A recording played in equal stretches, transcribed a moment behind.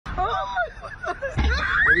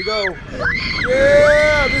Here we go.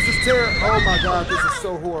 Yeah, this is terrible. Oh my God, this is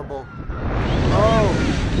so horrible.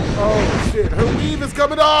 Oh shit, her weave is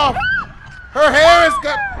coming off. Her hair is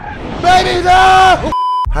baby, no!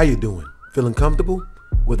 How you doing? Feeling comfortable?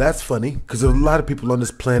 Well, that's funny, because there's a lot of people on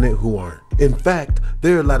this planet who aren't. In fact,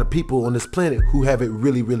 there are a lot of people on this planet who have it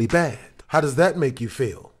really, really bad. How does that make you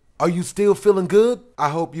feel? Are you still feeling good? I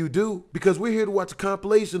hope you do, because we're here to watch a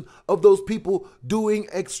compilation of those people doing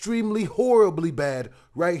extremely horribly bad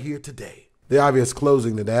right here today. The obvious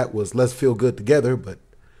closing to that was let's feel good together, but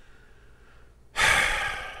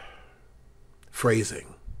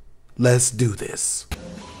phrasing. Let's do this.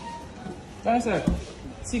 That's a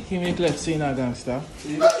see make left scene a gangster.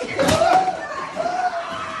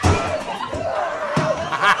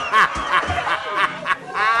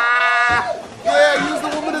 Yeah, use the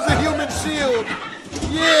woman as a human shield.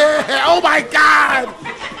 Yeah, oh my God.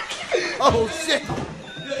 Oh shit.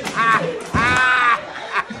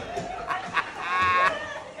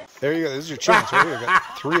 There you go. This is your chance right here.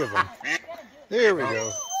 Got 3 of them. There we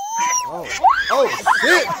go. Oh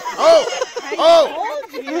shit.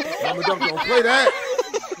 Mama don't play that.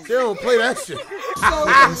 She don't play that shit.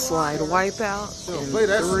 And slide wipeout. She don't play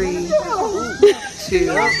that 3, 2.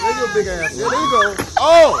 There you go, big ass. Yeah, there you go.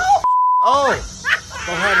 Oh.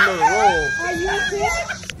 Don't have another roll.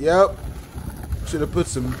 Yep. Should have put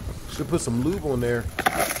some lube on there.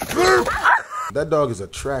 That dog is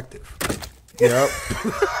attractive. Yep.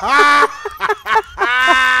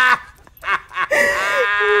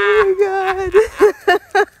 Oh my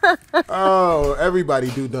God. Oh,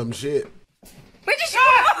 everybody do dumb shit.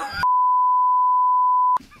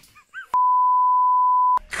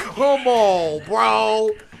 Come on,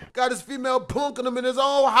 bro. Got his female punking him in his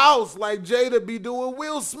own house like Jada be doing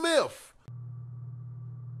Will Smith.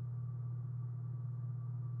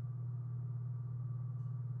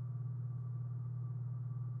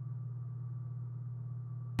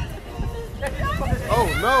 Oh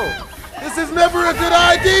no, this is never a good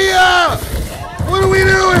idea. What are we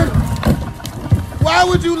doing? Why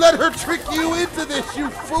would you let her trick you into this, you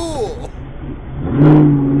fool?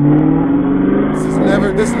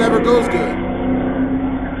 This never goes good.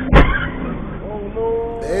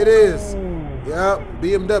 There it is. Yep,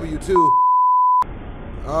 BMW too.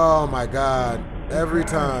 Oh my God, every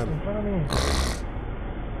time.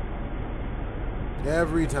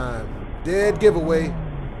 Every time. Dead giveaway.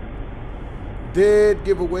 Dead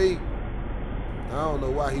giveaway. I don't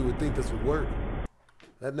know why he would think this would work.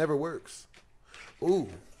 That never works. Ooh.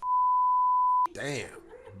 Damn.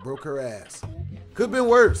 Broke her ass. Could've been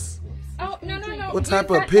worse. Oh, no. What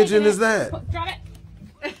type of pigeon is that? Drop it.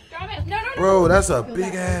 Drop it. No. Bro, that's a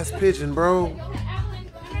big ass pigeon, bro.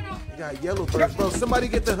 You got yellow first, bro. Somebody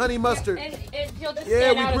get the honey mustard.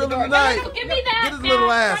 Yeah, we grilling tonight. No, give me that. Get his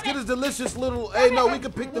little ass. Get his delicious little. Hey, no, we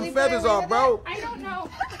can pick them feathers off, bro. I don't know.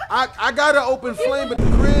 I got an open flame at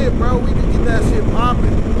the crib, bro. We can get that shit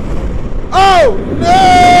popping. Oh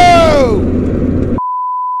no!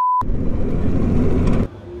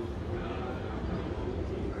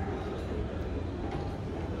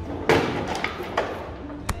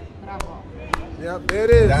 Yep, there it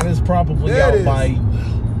is. That is probably there out by.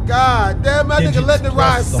 God damn, that nigga letting it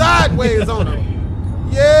ride sideways on him.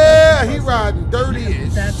 Yeah, he riding dirty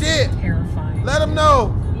as shit. Terrifying. Let him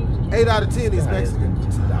know. 8 out of 10 he's Mexican.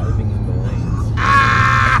 Diving in the lanes.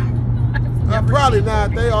 Probably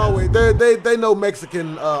not. They know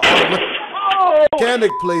Mexican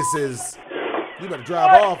mechanic places. You better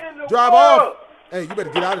drive off. Drive off. Hey, you better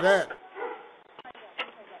get out of that.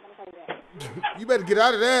 You better get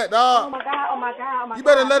out of that, dog. Oh my God. You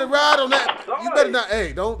better let it ride on that. You better not.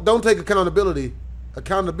 Hey, don't take accountability.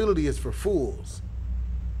 Accountability is for fools.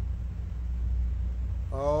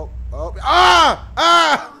 Oh.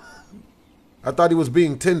 I thought he was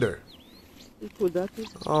being tender.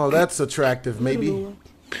 Oh, that's attractive, maybe.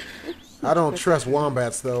 I don't trust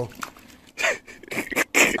wombats though.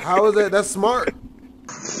 How is that? That's smart.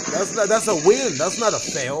 That's a win. That's not a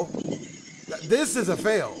fail. This is a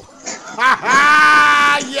fail. Ha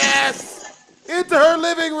ha! Yes! Into her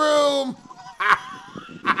living room.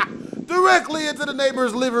 Directly into the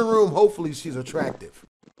neighbor's living room. Hopefully she's attractive.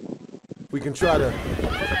 We can try to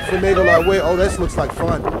finagle our way. Oh, this looks like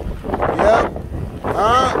fun. Yep.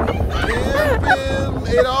 Pimpin'.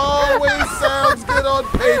 It always sounds good on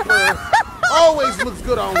paper. Always looks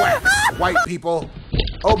good on wax. White people.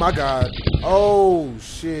 Oh my God. Oh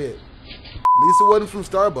shit. At least it wasn't from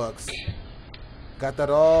Starbucks. Got that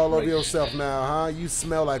all over yourself now, huh? You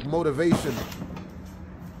smell like motivation.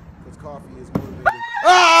 Because coffee is motivating.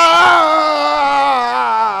 Ah!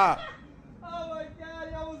 Oh my God,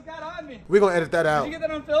 he almost got on me. We're going to edit that out. Did you get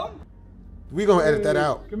that on film? We gonna edit that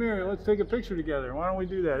out. Come here, let's take a picture together. Why don't we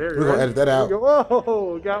do that? Here, We're gonna edit that out.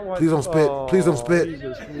 Oh, got one. Please don't spit. Please don't spit.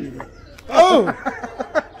 Jesus, please. Oh!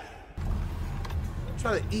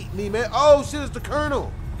 Trying to eat me, man. Oh shit, it's the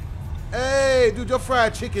Colonel. Hey, dude, your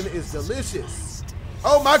fried chicken is delicious.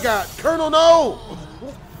 Oh my God, Colonel, no!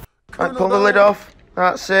 Right, pull the lid off.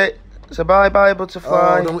 That's it. So bye-bye,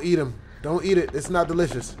 butterfly. Oh, don't eat him. Don't eat it. It's not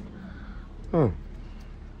delicious.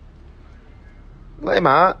 Let him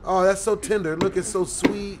out. Oh, that's so tender. Look, it's so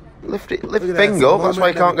sweet. Lift it. Look Lift at finger up. That's why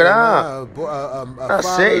he can't get out.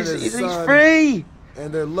 That's it. He's free.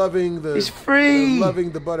 And they're loving the. He's free. They're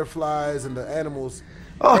loving the butterflies and the animals.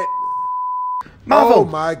 Oh, Marvel! Marvel. Oh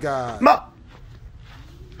my God!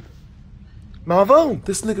 Marvel!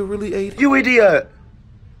 This nigga really ate. You idiot!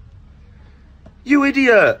 You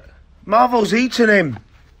idiot! Marvel's eating him.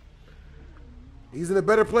 He's in a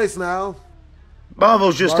better place now.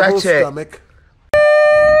 Marvel's just Marvel's ate it. stomach.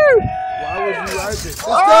 Why would you like this? Let's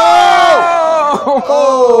go!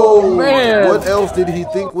 Oh, man. What else did he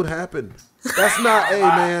think would happen? That's not. Hey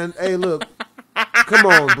man. Hey look. Come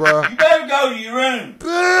on, bruh. You better go to your room.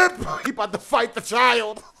 He about to fight the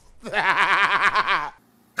child.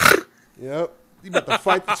 Yep. He about to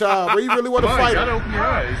fight the child. Where you really want to fight him? Open your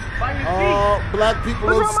eyes. Oh, black people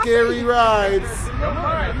on scary rides.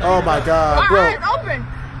 Oh my God, bro.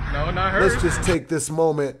 No, not her. Let's just take this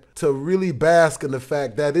moment to really bask in the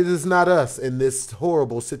fact that it is not us in this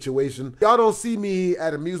horrible situation. Y'all don't see me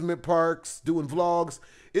at amusement parks doing vlogs.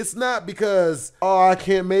 It's not because, oh, I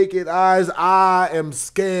can't make it eyes. I am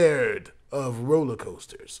scared of roller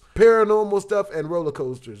coasters. Paranormal stuff and roller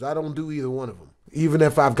coasters. I don't do either one of them. Even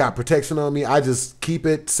if I've got protection on me, I just keep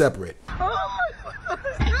it separate. Here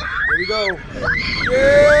we go.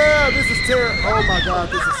 Yeah, this is terrible. Oh my God,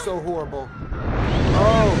 this is so horrible.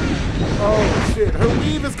 Oh shit, her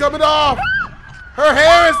weave is coming off. Her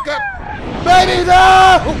hair is baby,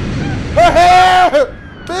 no! Her hair!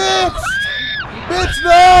 Bitch! Bitch,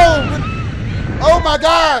 no! Oh my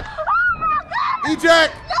God!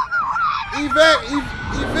 Eject! Evict!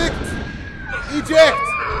 Eject!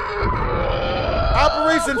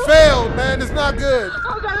 Operation failed, man. It's not good.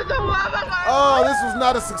 Oh, this was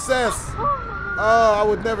not a success. Oh, I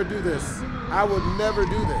would never do this. I would never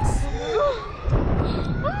do this.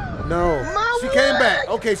 No. She came back.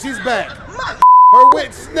 Okay, she's back. Her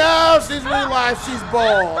witch. No, she's realized she's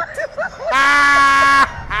bald.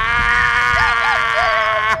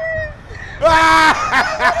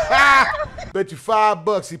 Bet you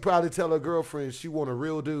 $5 he probably tell her girlfriend she want a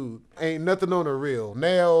real dude. Ain't nothing on her real.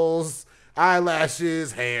 Nails,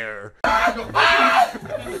 eyelashes, hair.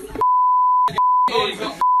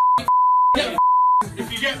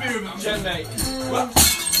 If you get moving, mate.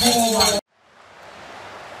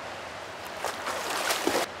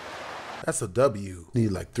 That's a W.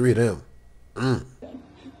 Need like 3 of them.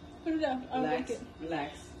 Put it down. I'll make it.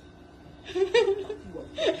 Relax.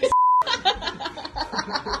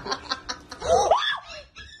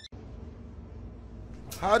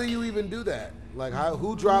 How do you even do that? Like,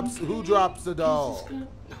 who drops the doll?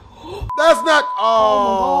 That's not.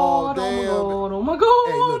 Oh, damn. Oh my God.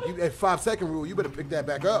 Hey, look, you at 5-second rule. You better pick that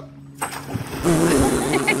back up.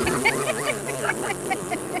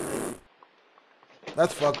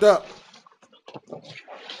 That's fucked up.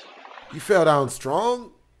 You fell down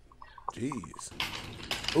strong. Jeez.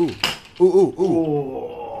 Ooh, ooh, ooh,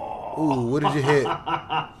 ooh. Ooh, what did you hit?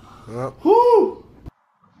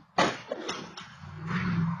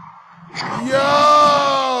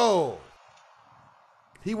 Yo!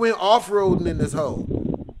 He went off-roading in this hole.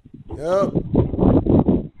 Yep.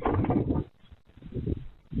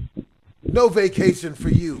 No vacation for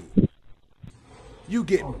you. You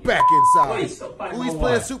getting back inside. Ooh, he's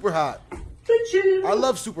playing super hot. I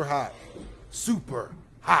love super hot. Super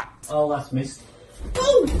hot. Oh, that's missed.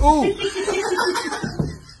 Ooh.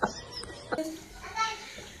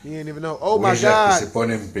 You ain't even know. Oh my God. It's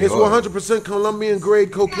 100% Colombian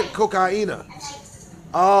grade cocaina.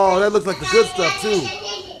 Oh, that looks like the good stuff too.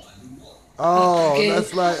 Oh,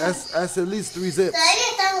 that's at least 3 zips.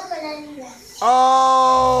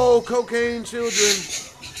 Oh, cocaine children.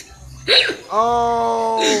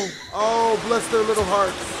 Oh, bless their little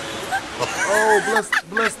hearts. Oh,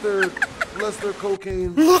 bless their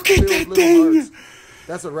cocaine. Look at that thing. Hearts.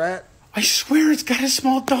 That's a rat. I swear it's got a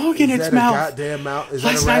small dog in its mouth. Goddamn mouth. Is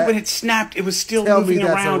Last that a rat? night when it snapped, it was still Tell moving me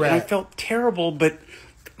that's a around, and I rat. felt terrible. But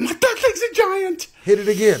my dog thing's a giant. Hit it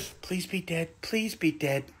again. Please be dead. Please be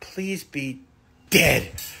dead. Please be dead.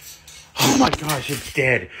 Oh my gosh, it's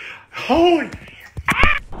dead. Holy.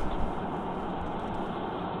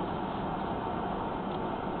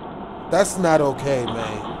 That's not okay,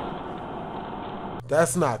 man.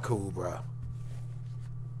 That's not cool, bro.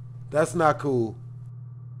 That's not cool.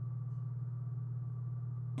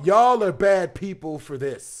 Y'all are bad people for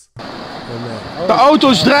this. De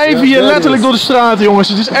auto's drijven hier letterlijk door de straat, jongens.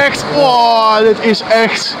 Het is echt... Oh, dit is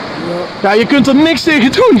echt... Ja, je kunt er niks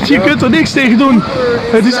tegen doen. Je kunt er niks tegen doen.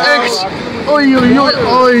 Het is echt... Oei, oei, oei,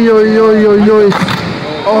 oei, oei, oei, oei, oei.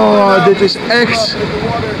 Oh, dit is echt...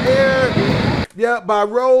 Yeah, by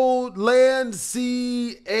road, land,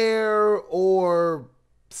 sea, air, or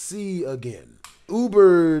sea again.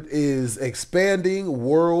 Uber is expanding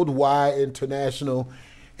worldwide, international,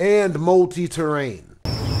 and multi-terrain.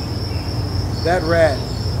 That rat,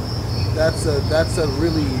 that's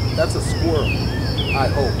a squirrel, I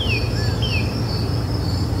hope.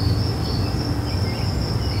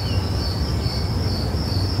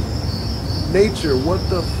 Nature, what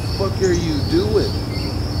the fuck are you doing?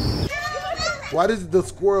 Why does the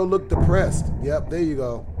squirrel look depressed? Yep, there you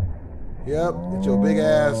go. Yep, it's your big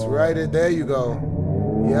ass right in, there you go.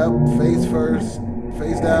 Yep, face first,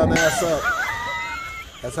 face down, ass up.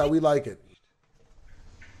 That's how we like it.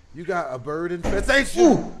 You got a bird infestation.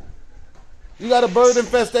 Ooh. You got a bird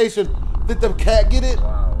infestation. Did the cat get it?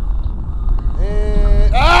 Wow.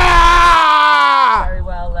 And ah! Very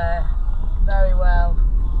well there. Very well.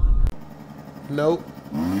 Nope.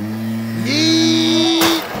 Yeet.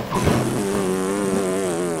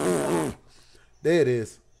 There it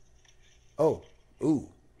is. Oh, ooh.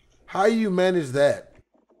 How you manage that?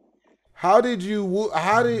 How did?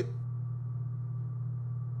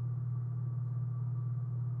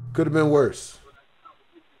 Could have been worse.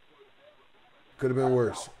 Could have been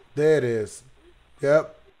worse. There it is.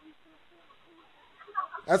 Yep.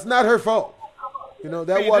 That's not her fault. You know,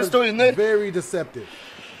 that was very deceptive.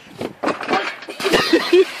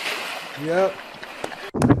 Yep.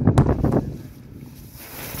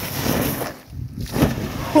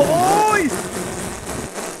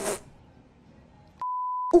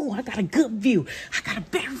 Oh, I got a good view. I got a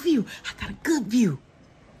better view. I got a good view.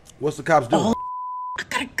 What's the cops doing? Oh, I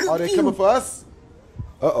got a good view. Are they coming for us?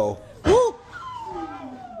 Uh-oh.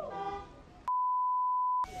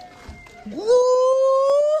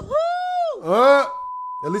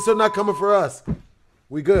 At least they're not coming for us.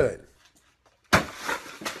 We good.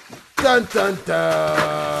 Dun dun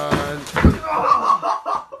dun.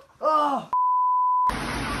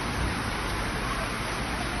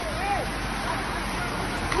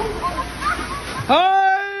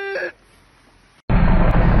 Hi!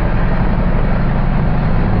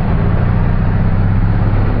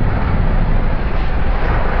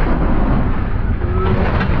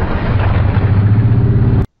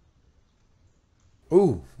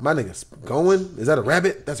 Ooh, my nigga's going. Is that a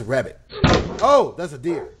rabbit? That's a rabbit. Oh, that's a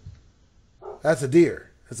deer. That's a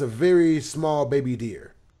deer. That's a very small baby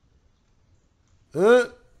deer. Huh?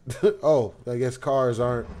 Oh, I guess cars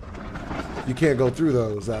aren't. You can't go through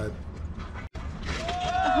those.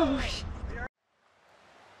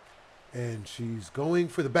 And she's going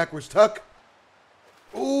for the backwards tuck.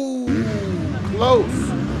 Ooh, close.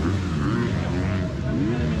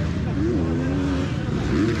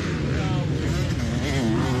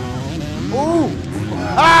 Ooh!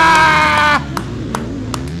 Ah!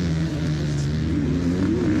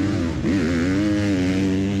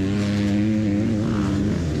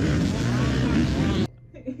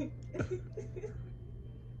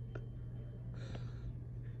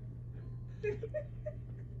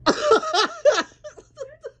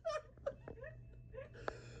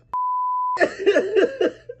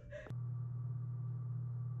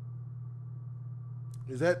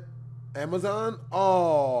 Is that Amazon?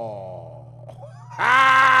 Oh.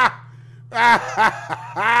 Ah!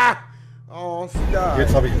 Oh, stop.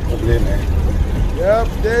 Jetzt habe ich ein Problem, ey. Yep,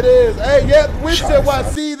 there it is. Hey, yep, windshield wiper.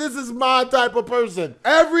 See, this is my type of person.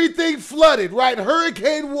 Everything flooded, right?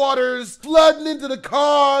 Hurricane waters flooding into the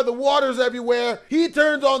car. The water's everywhere. He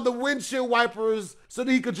turns on the windshield wipers so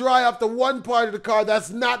that he could dry off the one part of the car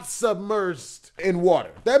that's not submerged in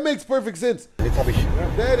water. That makes perfect sense. Jetzt habe ich,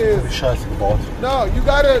 that is. Scheiße gebaut. No, you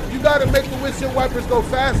gotta make the windshield wipers go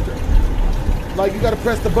faster. Like you gotta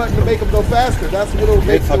press the button to make them go faster. That's what'll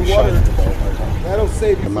make the water. That'll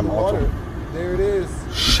save you from the water. There it is.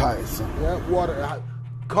 Scheiße. Yeah, water.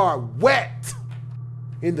 Car wet.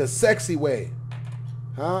 In the sexy way.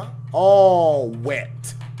 Huh? All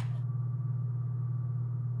wet.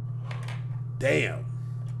 Damn.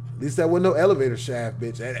 At least that wasn't no elevator shaft,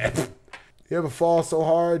 bitch. You ever fall so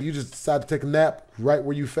hard you just decide to take a nap right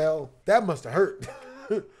where you fell? That must have hurt.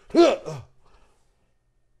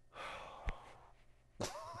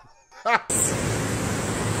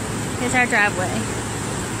 Here's our driveway.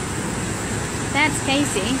 That's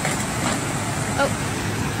Casey. Oh,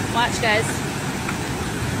 watch, guys.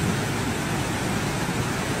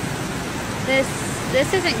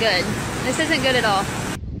 This isn't good. This isn't good at all.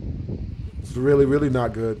 It's really, really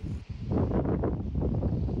not good.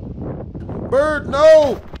 Bird,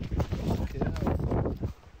 no!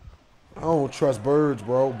 I don't trust birds,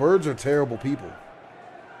 bro. Birds are terrible people.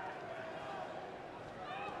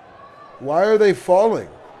 Why are they falling?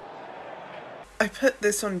 I put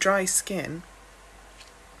this on dry skin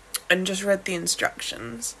and just read the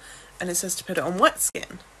instructions, and it says to put it on wet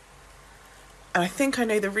skin. And I think I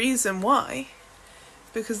know the reason why.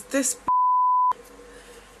 Because this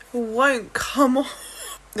won't come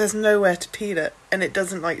off. There's nowhere to peel it, and it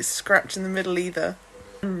doesn't like scratch in the middle either.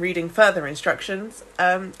 I'm reading further instructions.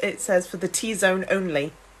 It says for the T-zone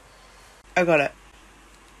only. I got it.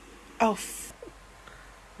 Oh,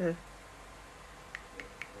 yeah.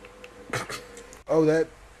 Oh, that.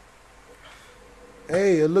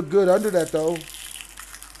 Hey, it looked good under that though.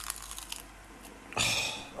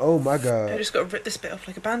 Oh my god. I just got to rip this bit off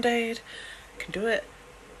like a band-aid. I can do it.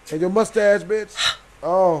 And your mustache, bitch.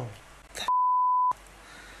 Oh.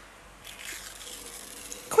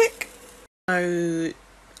 Quick. So,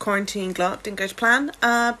 quarantine glove didn't go to plan.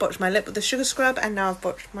 Botched my lip with the sugar scrub, and now I've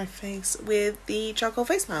botched my face with the charcoal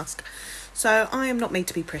face mask. So I am not made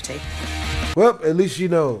to be pretty. Well, at least she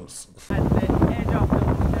knows.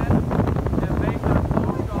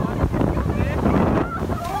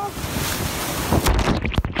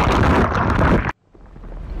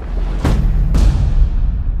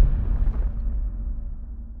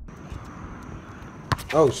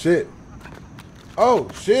 Oh shit. Oh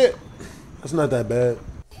shit. That's not that bad.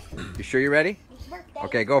 You sure you're ready?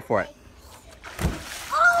 Okay, go for it.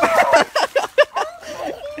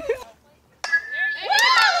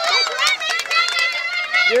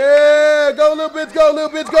 Yeah, go little bitch, go little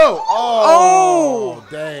bitch, go. Oh,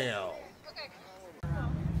 damn.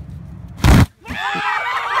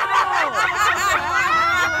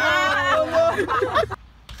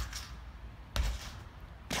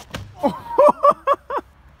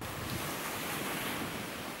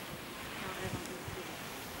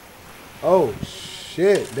 Oh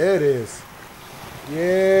shit, there it is.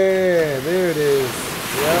 Yeah, there it is.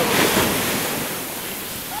 Yep.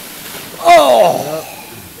 Oh!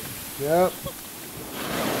 Yep.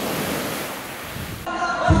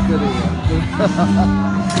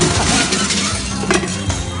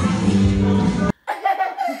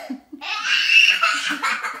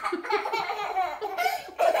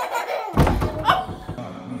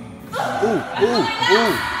 Ooh, ooh,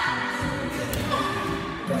 ooh.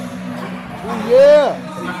 Yeah!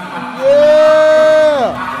 Yeah!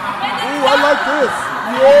 Ooh, I like this.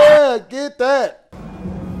 Yeah, get that.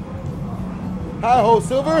 Hi-ho,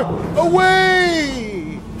 Silver.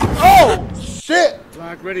 Away! Oh, shit!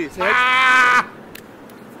 Black, ready, set. Ah!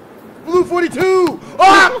 Blue 42!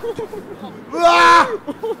 Ah! Ah!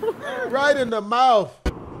 Right in the mouth.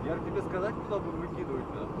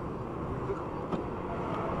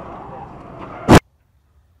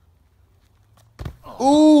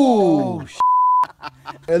 Ooh!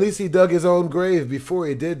 At least he dug his own grave before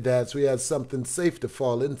he did that, so he had something safe to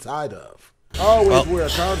fall inside of. Always wear a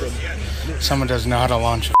condom. Someone doesn't know how to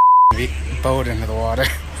launch a boat into the water.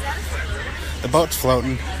 The boat's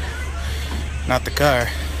floating, not the car.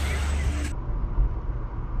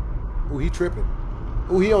 Ooh, he tripping.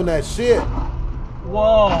 Ooh, he on that shit.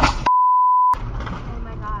 Whoa.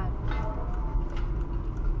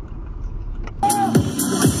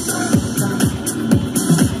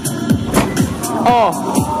 Oh.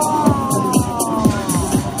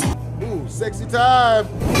 Ooh, sexy time.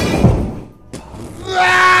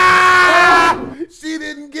 Ah! She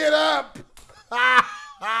didn't get up.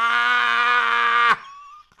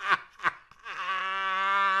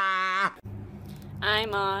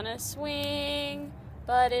 I'm on a swing,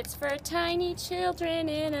 but it's for tiny children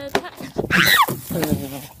in a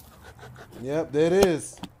Yep, there it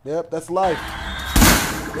is. Yep, that's life.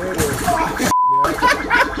 There it is. Yep.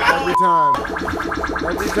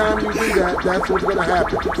 Every time you do that, that's what's gonna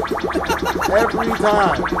happen. Every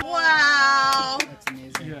time. Wow. That's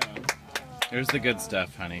amazing. Here's the good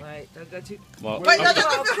stuff, honey. Wait, Well, wait, okay.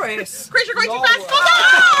 no, Chris. Chris, you're going too fast.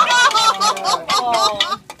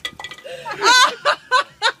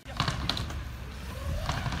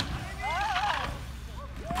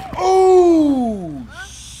 Oh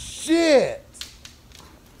shit!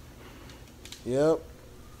 Yep.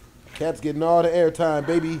 Cat's getting all the airtime,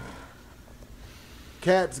 baby.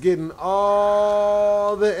 Cat's getting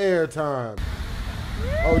all the airtime.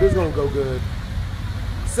 Oh, this is gonna go good.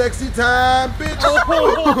 Sexy time, bitch.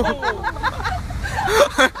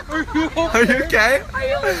 Are you okay? Are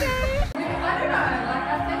you okay?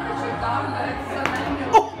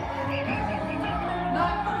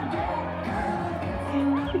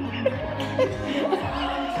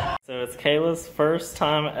 Kayla's first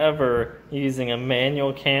time ever using a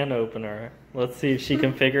manual can opener. Let's see if she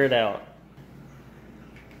can figure it out.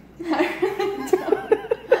 You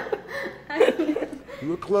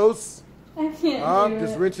were close. I can't do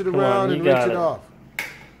just it. rinse it Come around on, and you rinse got it it. off.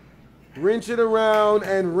 Rinse it around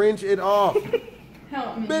and rinse it off.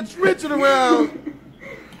 Help me. Bitch, rinse it around.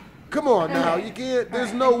 Come on now, you can't.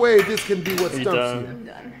 There's no way this can be what You stumps done? you. I'm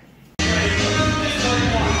done.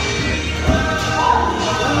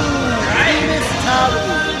 Penis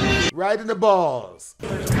towel. Right in the balls.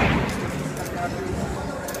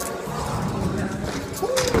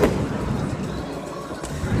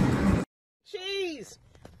 Cheese.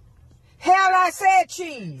 Hell, I said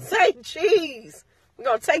cheese. Say cheese. We're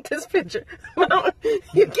gonna take this picture.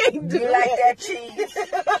 You can't do like that cheese.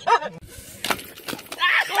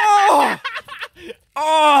 Oh!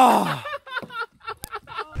 Oh!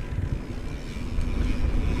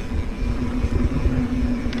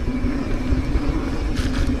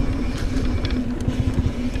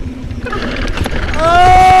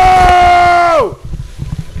 Oh!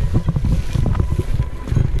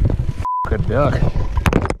 Good duck.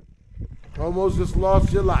 Almost just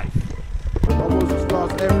lost your life. Almost just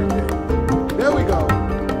lost everything. There we go.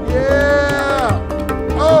 Yeah!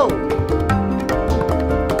 Oh!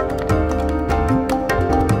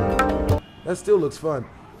 That still looks fun.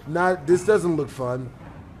 This doesn't look fun.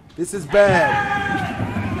 This is bad.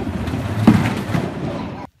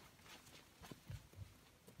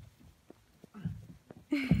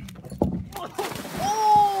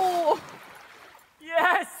 Oh!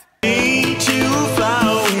 Yes! Ain't you fly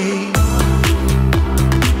away?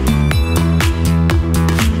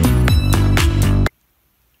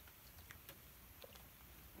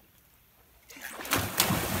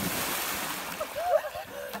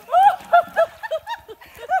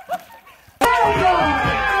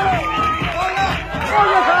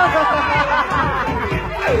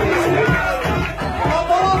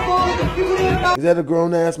 Is that a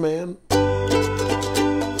grown-ass man?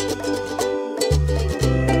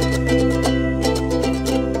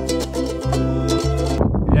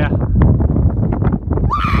 Yeah.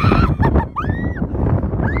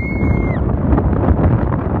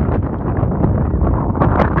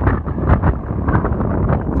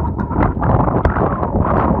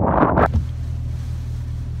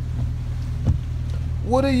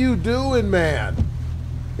 What are you doing, man?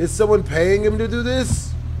 Is someone paying him to do this?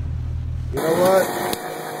 You know what?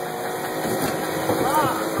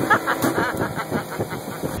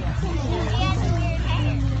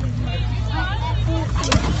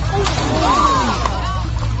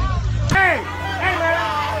 Hey! Hey, man!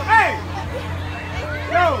 Hey!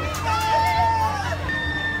 Yo!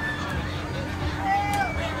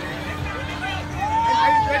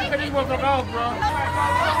 Hey, this motherfucker off, bro.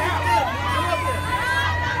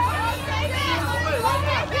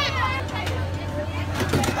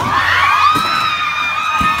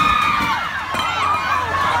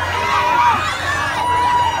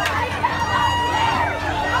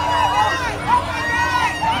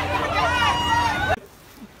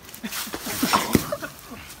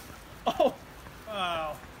 Oh!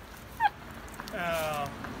 Wow. Ow.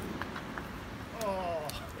 Oh.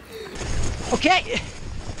 Okay.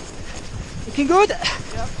 Looking good.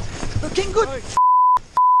 Yep. Looking good.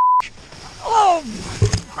 Oh.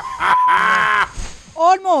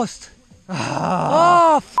 Almost.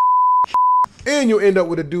 Oh. And you'll end up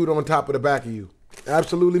with a dude on top of the back of you.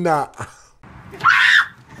 Absolutely not.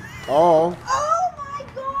 Oh. Oh my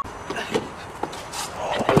God.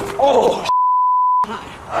 Oh! Oh.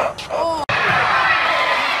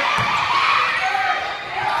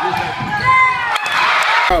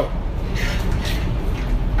 Oh.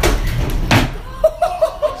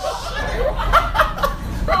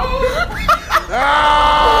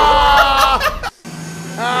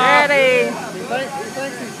 Ready.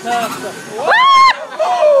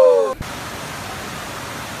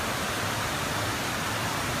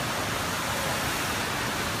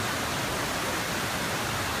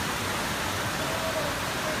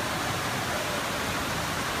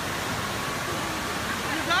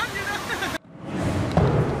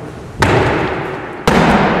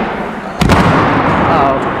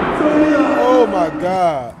 Oh my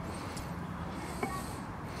God.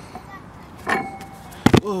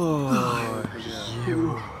 Oh,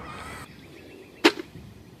 you.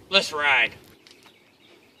 Let's ride.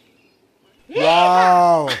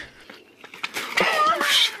 Wow.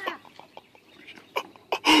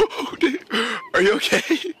 Are you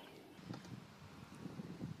okay?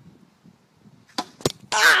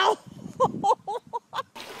 Ow!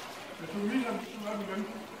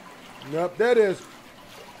 Yep, there it is.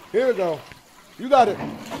 Here we go. You got it.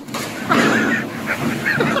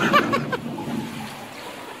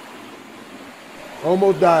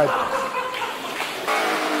 Almost died.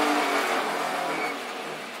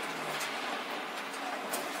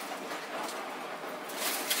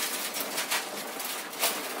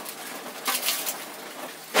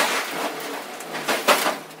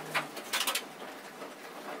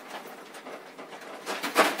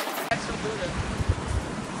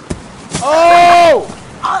 Oh!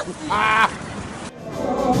 Ah!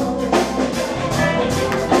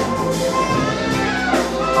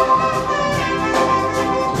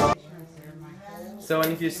 So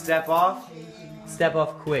when if you step off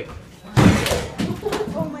quick.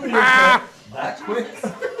 Oh my God. Ah! That quick?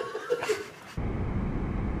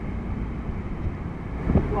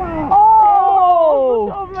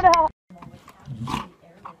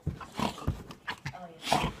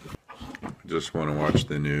 Just want to watch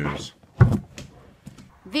the news.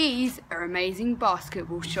 These are amazing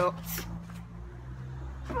basketball shots.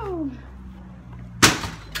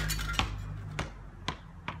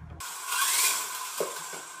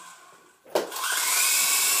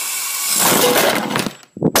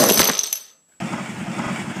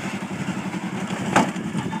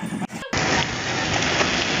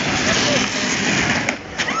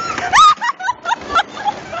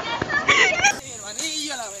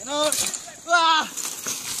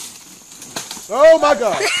 Oh my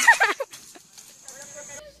God!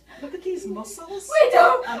 Look at these muscles. We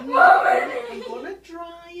don't I'm move I'm gonna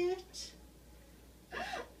dry it.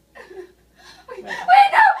 Wait, no! Don't make it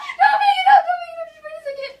up! Don't make it up! Just wait a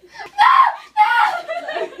second! No! No!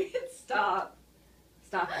 Stop.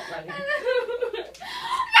 Stop it, Lenny.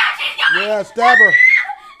 Yeah, stab her.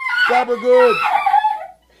 Stab her good. I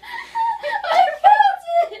felt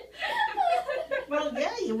it! Well,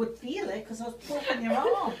 yeah, you would feel it because I was poking your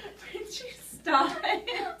arm. Would you stop it?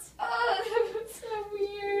 Oh, that was so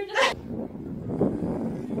weird.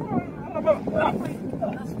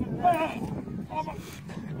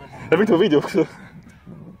 Heb ik toch een video gezet?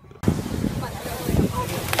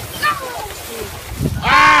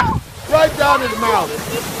 Ah! Right down his mouth.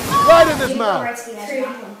 Right in his mouth.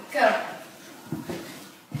 Go.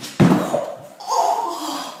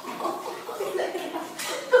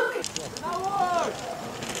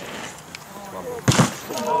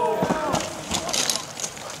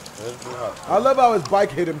 I love how his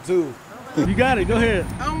bike hit him too. You got it. Go ahead.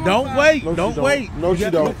 Don't wait. No, Don't wait. No, she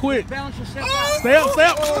don't. Go quick. Balance yourself out. Stay up. Stay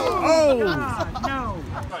up. Oh. No.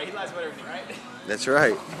 He lies about everything, right? That's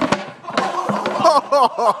right.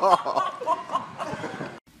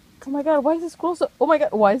 Oh my God, why is this squirrel so... Oh my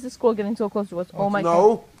God, why is this squirrel getting so close to us? Oh my God.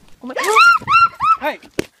 No. Oh my Hey.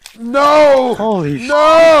 No. Holy shit.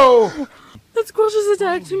 No. That squirrel just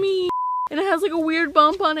attacked me. And it has like a weird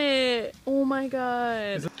bump on it. Oh my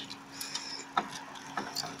God.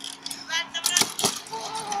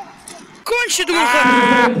 Kończy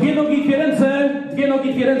Dwie nogi, dwie ręce. Dwie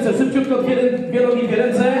nogi, dwie ręce. Szybciutko, dwie nogi, dwie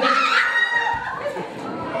ręce.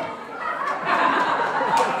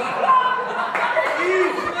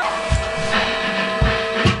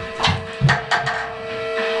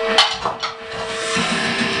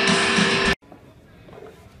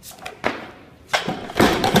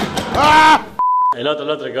 Ah! Hey, l'altro,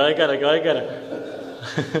 go ahead, go ahead.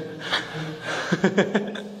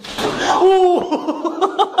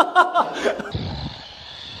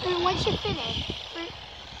 Once you finish.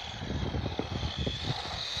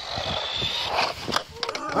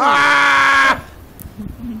 Ah!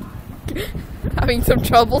 Having some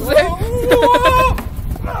trouble there.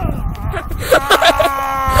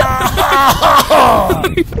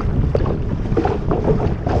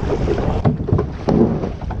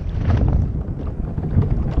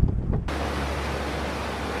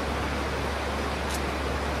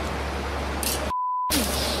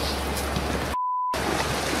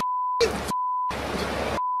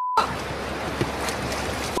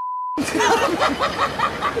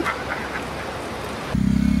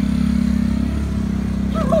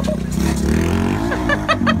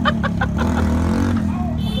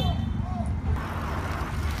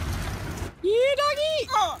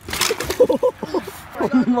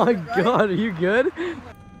 Oh my God, are you good?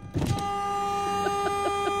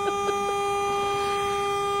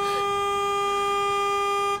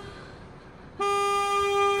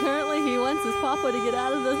 Apparently he wants his papa to get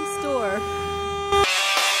out of the store.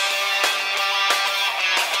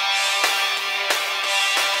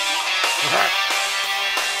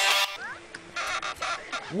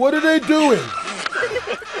 What are they doing?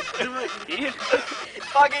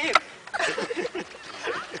 Fuck in.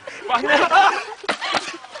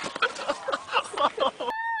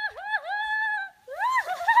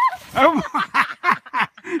 Oh my.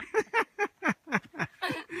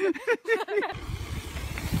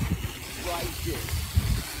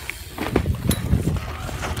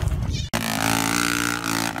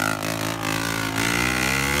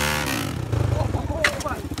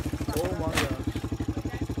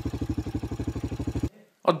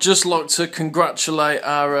 just like to congratulate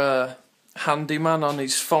our handyman on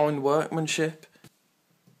his fine workmanship.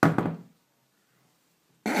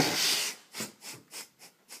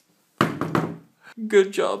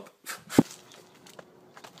 Good job.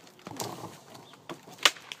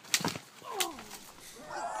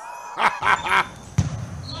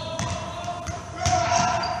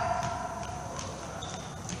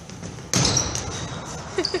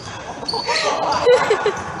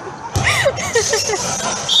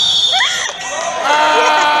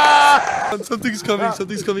 Something's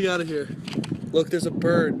coming out of here. Look, there's a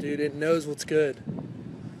bird, dude. It knows what's good.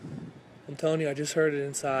 I'm telling you, I just heard it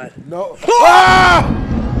inside. No. Ah!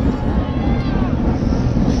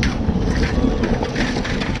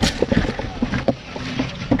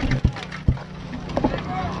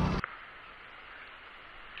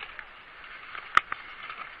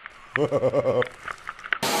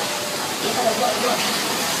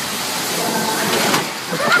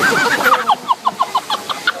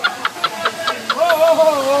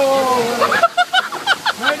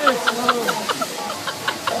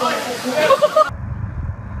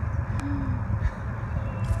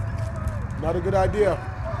 Not a good idea.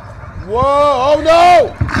 Whoa, oh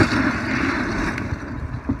no!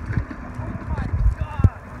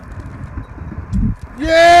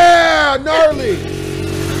 Yeah, gnarly!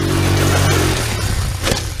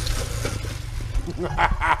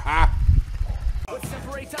 What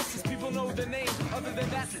separates us is people know the name. Other than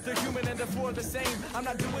that, they're human and therefore the same. I'm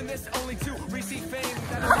not doing this only to receive fame.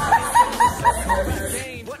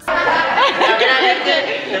 My dad is it.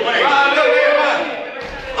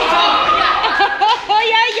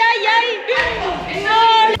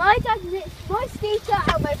 My teacher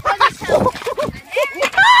and my brother's house.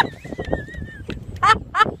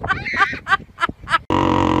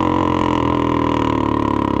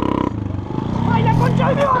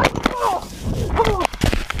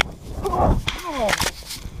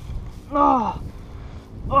 Well,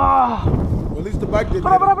 at least the bike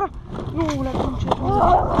didn't hit him.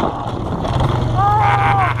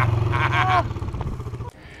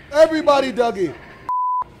 Everybody, Dougie.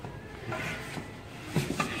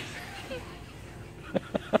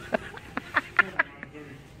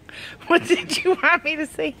 What did you want me to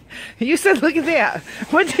see? You said look at that.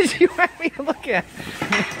 What did you want me to look at?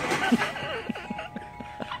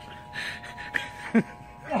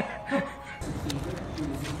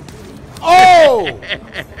 Oh!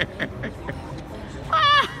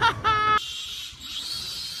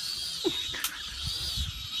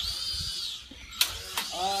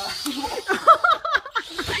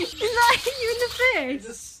 Is that hit you in the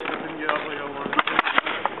face?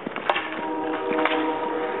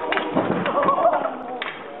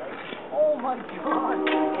 Oh my god!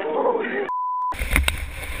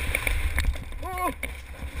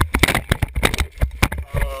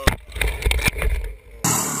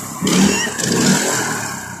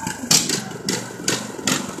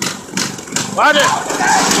 Find it!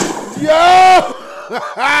 Yo!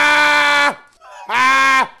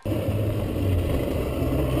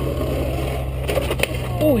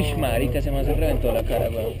 Uy, marica, se me hace reventó la cara,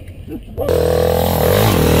 weón.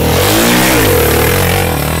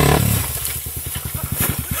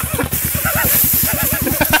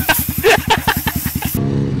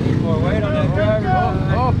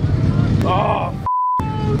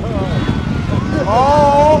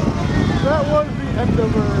 Oh! That was the end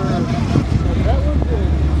of her. That was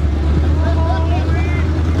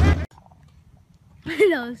it.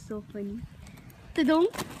 That was so funny.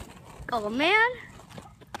 Ta-dunk. Oh man.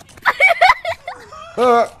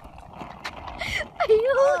 Are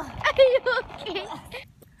you okay?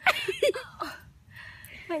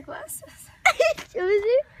 My glasses. Show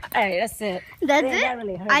me. Hey, that's it. That's Man, it? that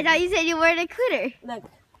really hurt I thought me. you said you weren't a quitter. Look.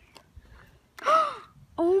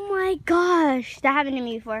 Oh my gosh. That happened to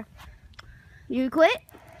me before. You quit?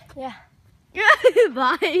 Yeah.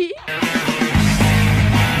 Bye.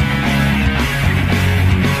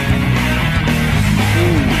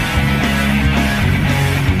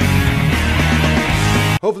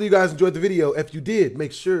 Hopefully you guys enjoyed the video. If you did,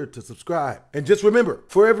 make sure to subscribe. And just remember,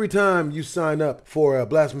 for every time you sign up for a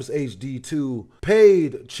BlastphamousHD 2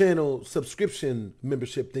 paid channel subscription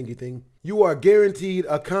membership thingy thing, you are guaranteed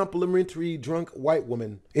a complimentary drunk white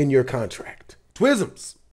woman in your contract. Twisms.